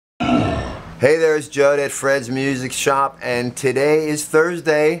Hey there, it's Judd at Fred's Music Shop, and today is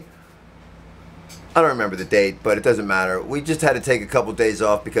Thursday. I don't remember the date, but it doesn't matter. We just had to take a couple days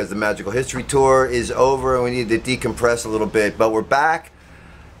off because the Magical History Tour is over and we needed to decompress a little bit. But we're back,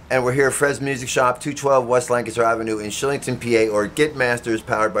 and we're here at Fred's Music Shop, 212 West Lancaster Avenue in Shillington, PA, or Get Masters,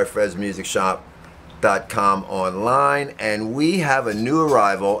 powered by fredsmusicshop.com online. And we have a new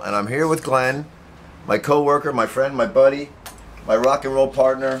arrival, and I'm here with Glenn, my co-worker, my friend, my buddy, my rock and roll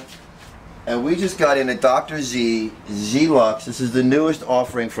partner. And we just got in a Dr.Z Z-Lux. This is the newest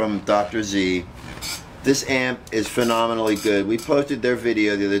offering from Dr.Z. This amp is phenomenally good. We posted their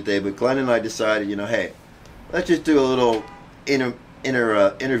video the other day, but Glenn and I decided, you know, hey, let's just do a little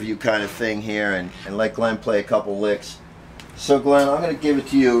interview kind of thing here and let Glenn play a couple licks. So Glenn, I'm going to give it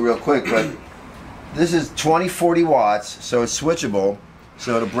to you real quick, but this is 2040 watts, so it's switchable,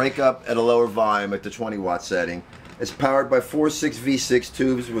 so it'll break up at a lower volume at the 20 watt setting. It's powered by 4 6V6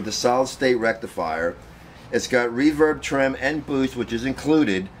 tubes with a solid state rectifier. It's got reverb, trem, and boost, which is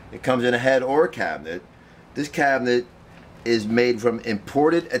included. It comes in a head or a cabinet. This cabinet is made from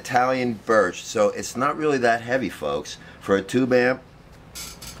imported Italian birch, so it's not really that heavy, folks, for a tube amp.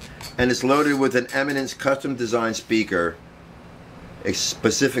 And it's loaded with an Eminence custom designed speaker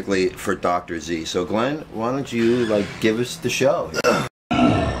specifically for Dr.Z. So Glenn, why don't you give us the show?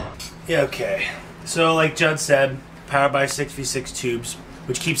 Yeah, okay. So like Judd said, powered by 6V6 tubes,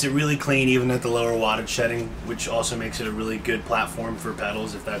 which keeps it really clean even at the lower wattage setting, which also makes it a really good platform for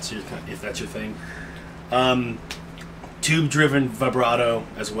pedals if that's your thing. Tube-driven vibrato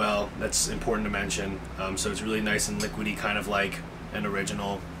as well. That's important to mention. So it's really nice and liquidy, kind of like an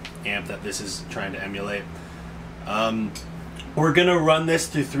original amp that this is trying to emulate. We're gonna run this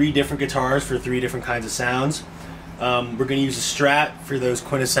through 3 different guitars for 3 different kinds of sounds. We're going to use a Strat for those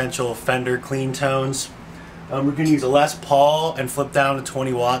quintessential Fender clean tones. We're going to use a Les Paul and flip down to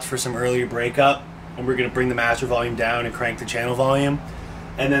 20 watts for some earlier breakup. And we're going to bring the master volume down and crank the channel volume.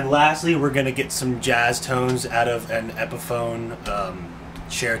 And then lastly, we're going to get some jazz tones out of an Epiphone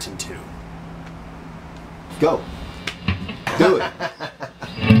Sheraton 2. Go. Do it.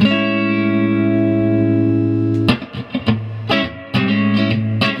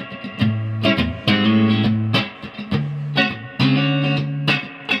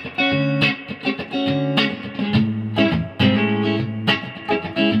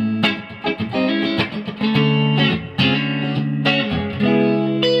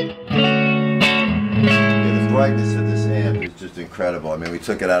 Brightness of this amp is just incredible. I mean, we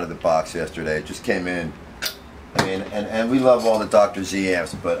took it out of the box yesterday. It just came in. I mean, and we love all the Dr.Z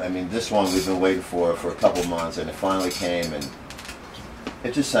amps, but I mean, this one we've been waiting for a couple months, and it finally came, and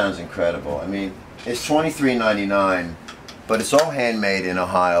it just sounds incredible. I mean, it's $23.99, but it's all handmade in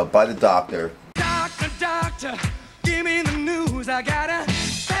Ohio by the doctor. Doctor, doctor, give me the news. I got a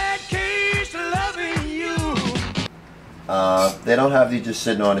bad case of loving you. They don't have these just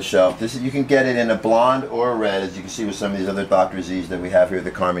sitting on a shelf. This is, you can get it in a blonde or a red, as you can see with some of these other Dr.Z's that we have here,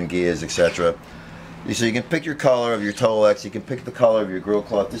 the Carmen Gias, etc. So you can pick your color of your Tolex, you can pick the color of your grill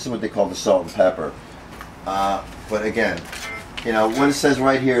cloth. This is what they call the salt and pepper. But again, you know, what it says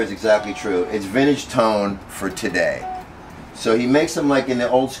right here is exactly true. It's vintage tone for today. So he makes them like in the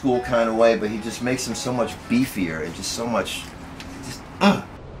old school kind of way, but he just makes them so much beefier and just so much,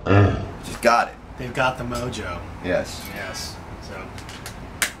 just got it. They've got the mojo. Yes. Yes. So,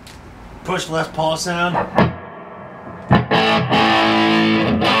 push Les Paul sound.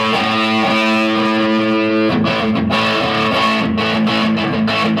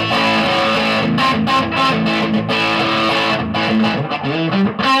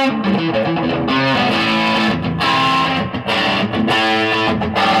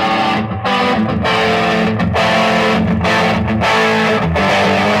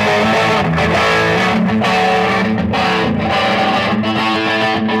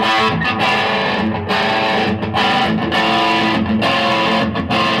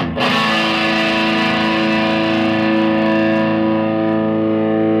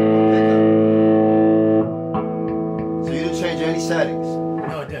 Settings.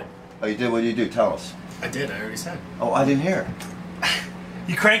 No, I did. Oh, you did? What did you do? Tell us. I did. I already said. Oh, I didn't hear.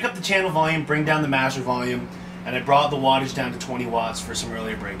 You crank up the channel volume, bring down the master volume, and I brought the wattage down to 20 watts for some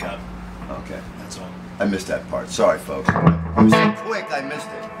earlier breakup. Okay. That's all. I missed that part. Sorry, folks. It was so quick, I missed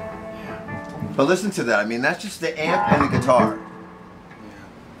it. Yeah. But listen to that. I mean, that's just the amp and the guitar.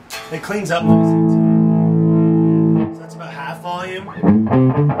 Yeah. It cleans up nicely, too. So that's about half volume.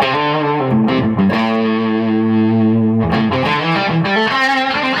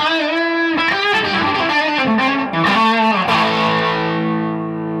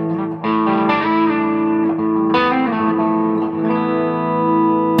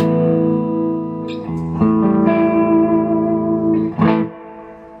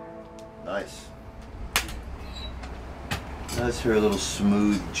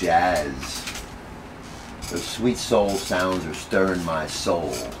 smooth jazz. Those sweet soul sounds are stirring my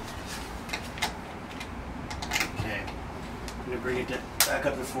soul. Okay, I'm gonna bring it back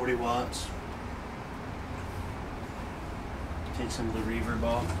up to 40 watts. Take some of the reverb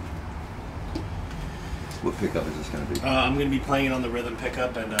off. What pickup is this going to be? I'm going to be playing it on the rhythm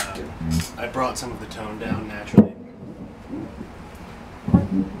pickup, and I brought some of the tone down naturally.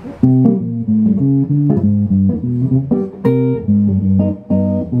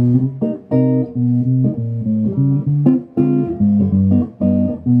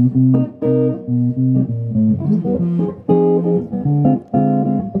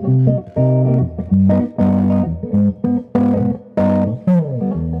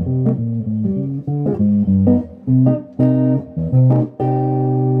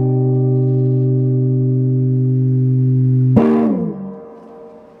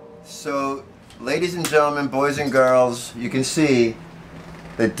 So, ladies and gentlemen, boys and girls, you can see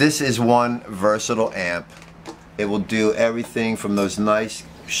that this is one versatile amp. It will do everything from those nice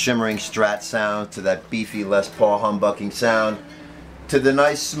shimmering Strat sounds to that beefy Les Paul humbucking sound to the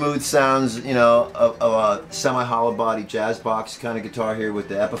nice smooth sounds, you know, of a semi-hollow body jazz box kind of guitar here with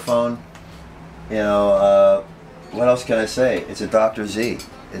the Epiphone. You know, what else can I say? It's a Dr. Z.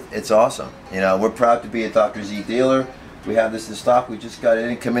 It's awesome. You know, we're proud to be a Dr. Z dealer. We have this in stock. We just got it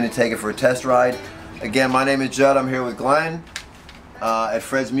in. Come in and take it for a test ride. Again, my name is Judd. I'm here with Glenn at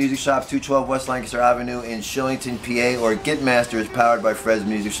Fred's Music Shop, 212 West Lancaster Avenue in Shillington, PA, or Getmaster is powered by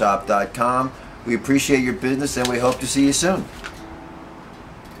fredsmusicshop.com. We appreciate your business and we hope to see you soon.